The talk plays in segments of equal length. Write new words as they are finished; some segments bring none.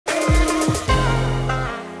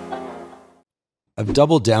I've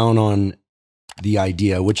doubled down on the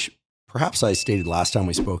idea, which perhaps I stated last time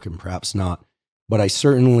we spoke and perhaps not, but I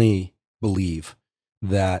certainly believe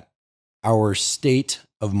that our state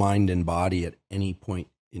of mind and body at any point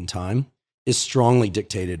in time is strongly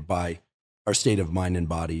dictated by our state of mind and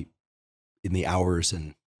body in the hours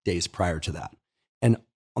and days prior to that. And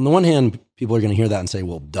on the one hand, people are going to hear that and say,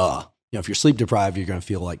 well, duh. You know, if you're sleep deprived, you're going to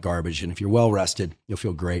feel like garbage. And if you're well rested, you'll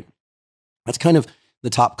feel great. That's kind of the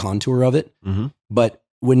top contour of it. Mm-hmm. But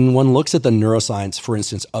when one looks at the neuroscience, for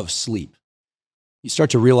instance, of sleep, you start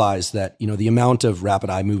to realize that, you know, the amount of rapid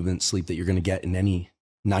eye movement sleep that you're going to get in any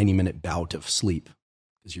 90-minute bout of sleep,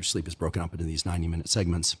 because your sleep is broken up into these 90-minute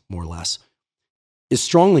segments, more or less, is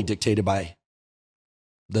strongly dictated by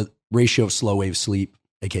the ratio of slow wave sleep,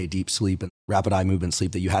 aka deep sleep, and rapid eye movement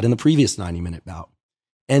sleep that you had in the previous 90-minute bout.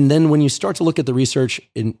 And then when you start to look at the research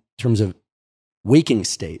in terms of waking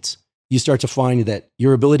states, you start to find that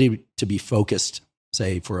your ability to be focused,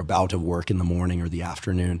 say for a bout of work in the morning or the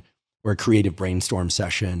afternoon, or a creative brainstorm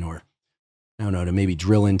session, or I don't know, to maybe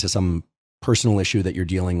drill into some personal issue that you're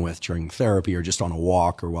dealing with during therapy or just on a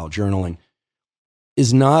walk or while journaling,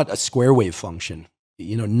 is not a square wave function.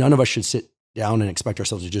 You know, none of us should sit down and expect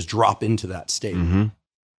ourselves to just drop into that state. Mm-hmm.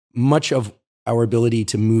 Much of our ability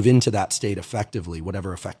to move into that state effectively,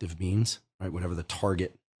 whatever effective means, right? Whatever the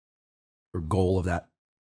target or goal of that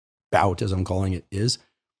bout, as I'm calling it, is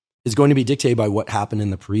going to be dictated by what happened in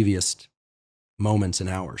the previous moments and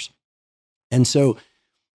hours. And so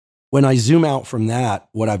when I zoom out from that,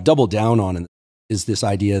 what I've doubled down on is this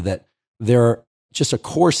idea that there are just a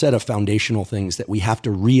core set of foundational things that we have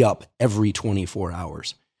to re-up every 24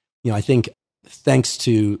 hours. You know, I think thanks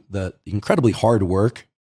to the incredibly hard work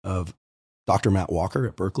of Dr. Matt Walker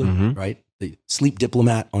at Berkeley, Mm-hmm. right? The sleep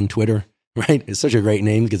diplomat on Twitter, right? It's such a great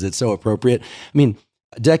name because it's so appropriate. I mean,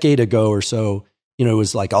 a decade ago or so, you know, it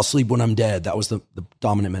was like, I'll sleep when I'm dead. That was the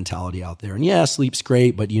dominant mentality out there. And yeah, sleep's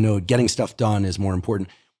great, but you know, getting stuff done is more important.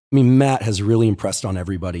 I mean, Matt has really impressed on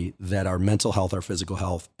everybody that our mental health, our physical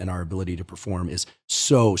health, and our ability to perform is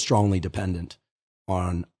so strongly dependent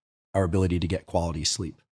on our ability to get quality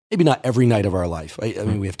sleep. Maybe not every night of our life. I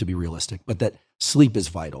mean, we have to be realistic, but that sleep is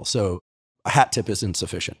vital. So a hat tip is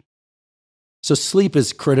insufficient. So sleep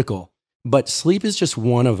is critical, but sleep is just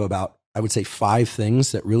one of about, I would say, 5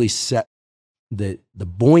 things that really set the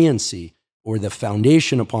buoyancy or the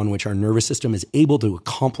foundation upon which our nervous system is able to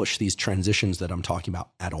accomplish these transitions that I'm talking about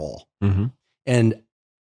at all. Mm-hmm. And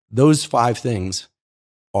those 5 things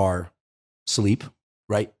are sleep,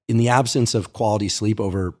 right? In the absence of quality sleep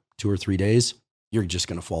over 2 or 3 days, you're just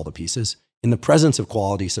going to fall to pieces. In the presence of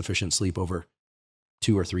quality, sufficient sleep over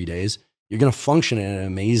 2 or 3 days, you're going to function at an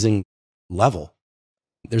amazing level.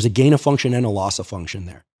 There's a gain of function and a loss of function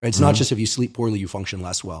there. Right? It's not just if you sleep poorly, you function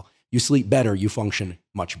less well. You sleep better, you function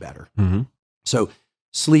much better. Mm-hmm. So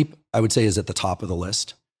sleep, I would say, is at the top of the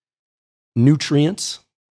list. Nutrients,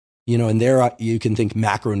 you know, and there you can think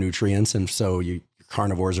macronutrients. And so your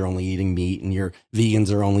carnivores are only eating meat, and your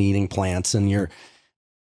vegans are only eating plants, and your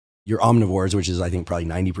omnivores, which is, I think, probably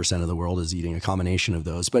 90% of the world, is eating a combination of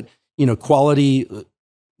those. But, you know, quality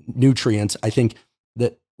nutrients, I think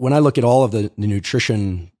that when I look at all of the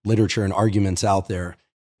nutrition literature and arguments out there,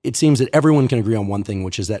 it seems that everyone can agree on one thing,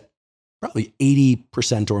 which is that probably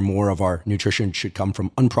 80% or more of our nutrition should come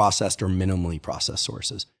from unprocessed or minimally processed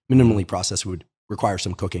sources. Minimally processed would require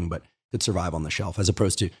some cooking, but could survive on the shelf, as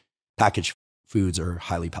opposed to packaged foods or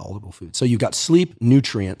highly palatable foods. So you've got sleep,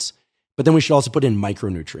 nutrients, but then we should also put in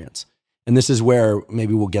micronutrients. And this is where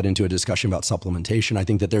maybe we'll get into a discussion about supplementation. I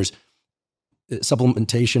think that there's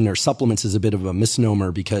supplementation or supplements is a bit of a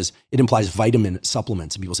misnomer because it implies vitamin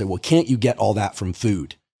supplements. And people say, well, can't you get all that from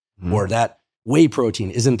food? Or that whey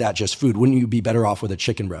protein, isn't that just food? Wouldn't you be better off with a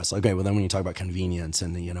chicken breast? Okay, well then when you talk about convenience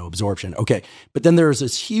and absorption, okay. But then there's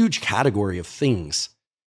this huge category of things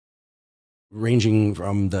ranging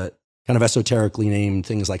from the kind of esoterically named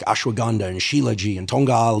things like ashwagandha and shilajit and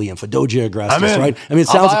tongali and Fadogia agrestis, right? I mean, it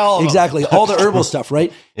sounds exactly all the herbal stuff,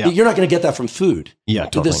 right? Yeah. You're not going to get that from food. Yeah,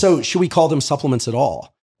 totally. So should we call them supplements at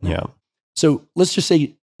all? Yeah. So let's just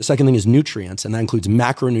say the second thing is nutrients, and that includes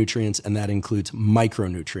macronutrients, and that includes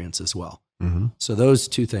micronutrients as well. Mm-hmm. So those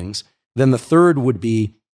 2 things. Then the third would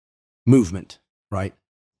be movement, right?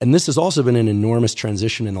 And this has also been an enormous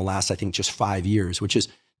transition in the last, I think, just 5 years, which is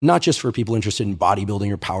not just for people interested in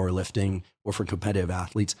bodybuilding or powerlifting or for competitive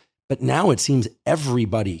athletes, but now it seems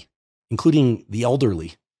everybody, including the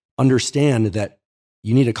elderly, understand that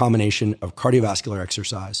you need a combination of cardiovascular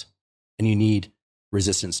exercise and you need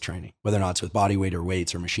resistance training, whether or not it's with body weight or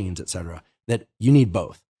weights or machines, et cetera, that you need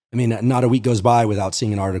both. I mean, not a week goes by without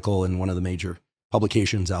seeing an article in one of the major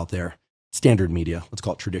publications out there, standard media, let's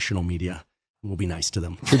call it traditional media, we'll be nice to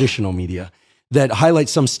them, traditional media, that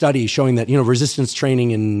highlights some study showing that, resistance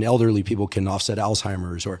training in elderly people can offset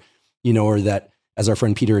Alzheimer's, or that, as our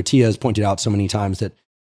friend Peter Attia has pointed out so many times, that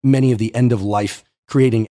many of the end of life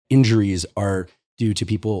creating injuries are due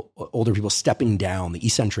to older people stepping down, the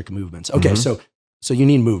eccentric movements. Okay, so you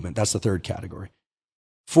need movement. That's the third category.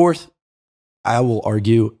 Fourth, I will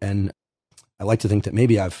argue, and I like to think that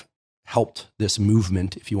maybe I've helped this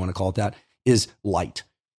movement, if you want to call it that, is light.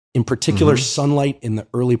 In particular, sunlight in the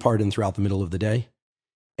early part and throughout the middle of the day,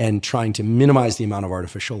 and trying to minimize the amount of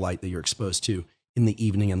artificial light that you're exposed to in the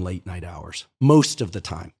evening and late night hours, most of the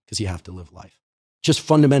time, because you have to live life. Just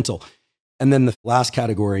fundamental. And then the last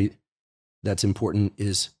category that's important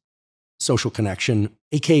is social connection,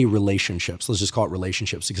 aka relationships. Let's just call it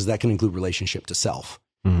relationships, because that can include relationship to self.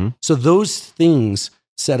 So those things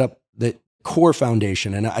set up the core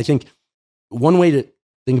foundation. And I think one way to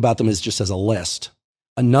think about them is just as a list.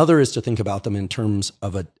 Another is to think about them in terms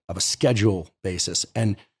of a schedule basis.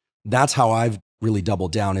 And that's how I've really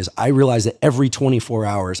doubled down, is I realize that every 24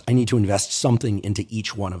 hours, I need to invest something into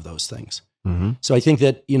each one of those things. So I think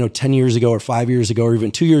that, 10 years ago or 5 years ago, or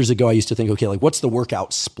even 2 years ago, I used to think, okay, like, what's the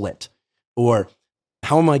workout split? Or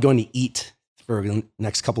how am I going to eat for the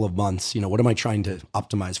next couple of months? What am I trying to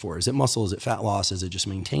optimize for? Is it muscle? Is it fat loss? Is it just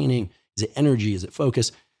maintaining? Is it energy? Is it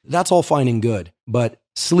focus? That's all fine and good. But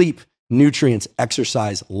sleep, nutrients,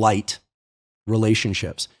 exercise, light,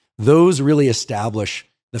 relationships, those really establish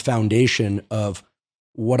the foundation of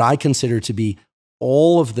what I consider to be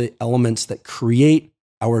all of the elements that create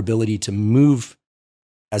our ability to move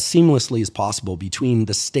as seamlessly as possible between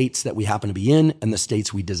the states that we happen to be in and the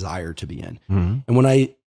states we desire to be in. And when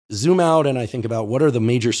I zoom out and I think about what are the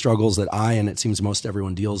major struggles that and it seems most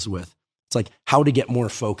everyone deals with, it's like how to get more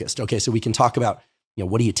focused. Okay, so we can talk about,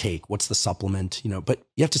 what do you take? What's the supplement? But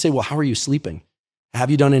you have to say, well, how are you sleeping? Have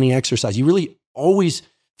you done any exercise? You really always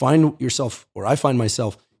find yourself, or I find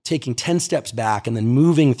myself, taking 10 steps back and then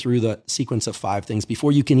moving through the sequence of 5 things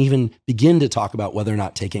before you can even begin to talk about whether or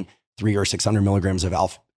not taking 300 or 600 milligrams of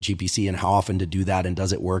alpha GPC and how often to do that, and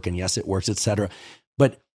does it work, and yes, it works, et cetera.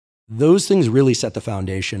 But those things really set the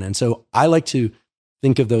foundation. And so I like to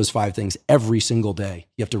think of those 5 things every single day.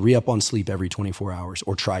 You have to re-up on sleep every 24 hours,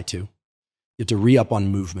 or try to. You have to re-up on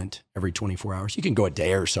movement every 24 hours. You can go a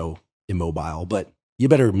day or so immobile, but you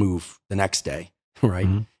better move the next day, right?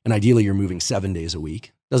 And ideally, you're moving 7 days a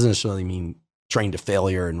week. Doesn't necessarily mean train to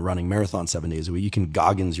failure and running marathon 7 days a week. You can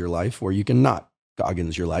Goggins your life, or you can not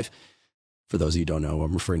Goggins your life. For those of you who don't know,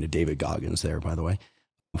 I'm referring to David Goggins there, by the way,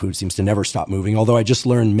 who seems to never stop moving. Although I just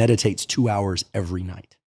learned meditates 2 hours every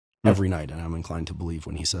night. Every night. And I'm inclined to believe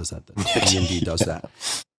when he says that he indeed does that.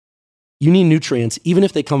 You need nutrients, even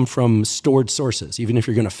if they come from stored sources, even if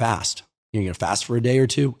you're going to fast. You're going to fast for a day or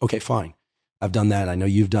two? Okay, fine. I've done that. I know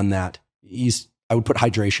you've done that. I would put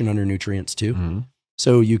hydration under nutrients too.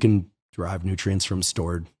 So you can derive nutrients from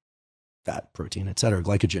stored fat, protein, et cetera,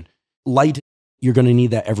 glycogen. Light, you're going to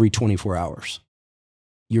need that every 24 hours.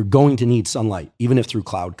 You're going to need sunlight, even if through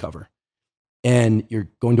cloud cover. And you're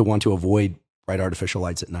going to want to avoid bright artificial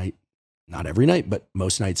lights at night. Not every night, but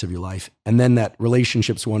most nights of your life. And then that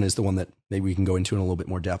relationships one is the one that maybe we can go into in a little bit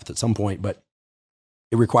more depth at some point, but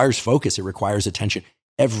it requires focus. It requires attention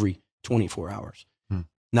every 24 hours.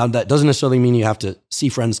 Now, that doesn't necessarily mean you have to see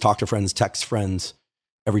friends, talk to friends, text friends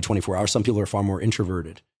every 24 hours. Some people are far more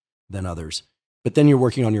introverted than others. But then you're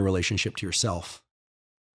working on your relationship to yourself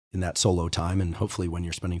in that solo time. And hopefully when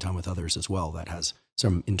you're spending time with others as well, that has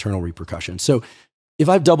some internal repercussions. So if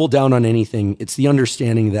I've doubled down on anything, it's the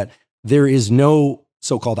understanding that there is no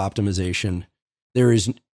so-called optimization. There is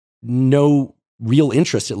no real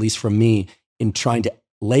interest, at least from me, in trying to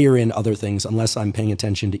layer in other things unless I'm paying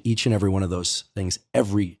attention to each and every one of those things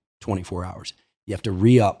every 24 hours. You have to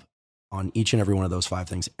re-up on each and every one of those 5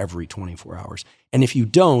 things every 24 hours. And if you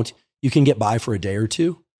don't, you can get by for a day or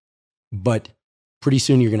two, but pretty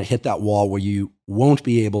soon you're going to hit that wall where you won't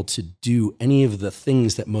be able to do any of the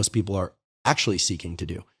things that most people are actually seeking to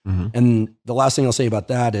do. And the last thing I'll say about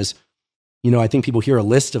that is, I think people hear a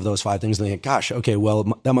list of those 5 things and they think, gosh, okay,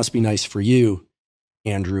 well, that must be nice for you,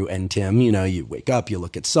 Andrew and Tim. You wake up, you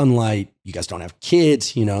look at sunlight, you guys don't have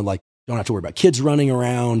kids, don't have to worry about kids running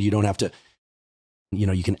around. You don't have to,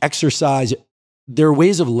 you can exercise. There are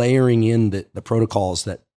ways of layering in the protocols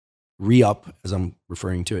that re-up, as I'm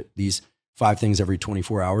referring to it, these 5 things every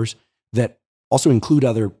 24 hours that also include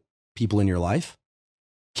other people in your life,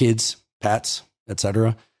 kids, pets,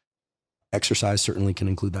 etc. Exercise certainly can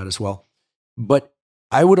include that as well. But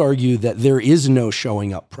I would argue that there is no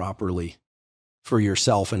showing up properly for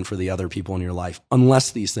yourself and for the other people in your life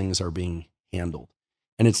unless these things are being handled.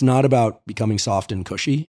 And it's not about becoming soft and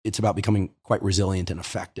cushy. It's about becoming quite resilient and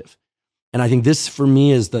effective. And I think this for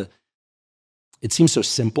me is it seems so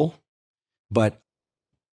simple, but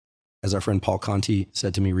as our friend Paul Conti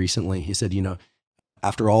said to me recently, he said,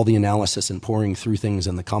 after all the analysis and pouring through things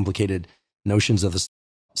and the complicated notions of the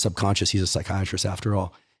subconscious, he's a psychiatrist after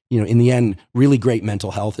all, in the end, really great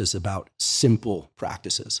mental health is about simple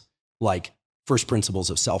practices like first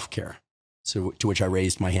principles of self-care. So to which I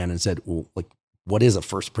raised my hand and said, well, what is a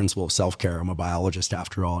first principle of self-care? I'm a biologist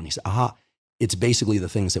after all. And he said, it's basically the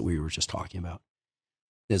things that we were just talking about.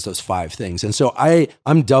 There's those 5 things. And so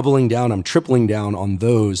I'm doubling down, I'm tripling down on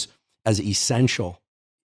those as essential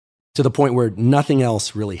to the point where nothing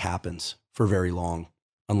else really happens for very long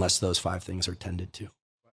unless those 5 things are tended to.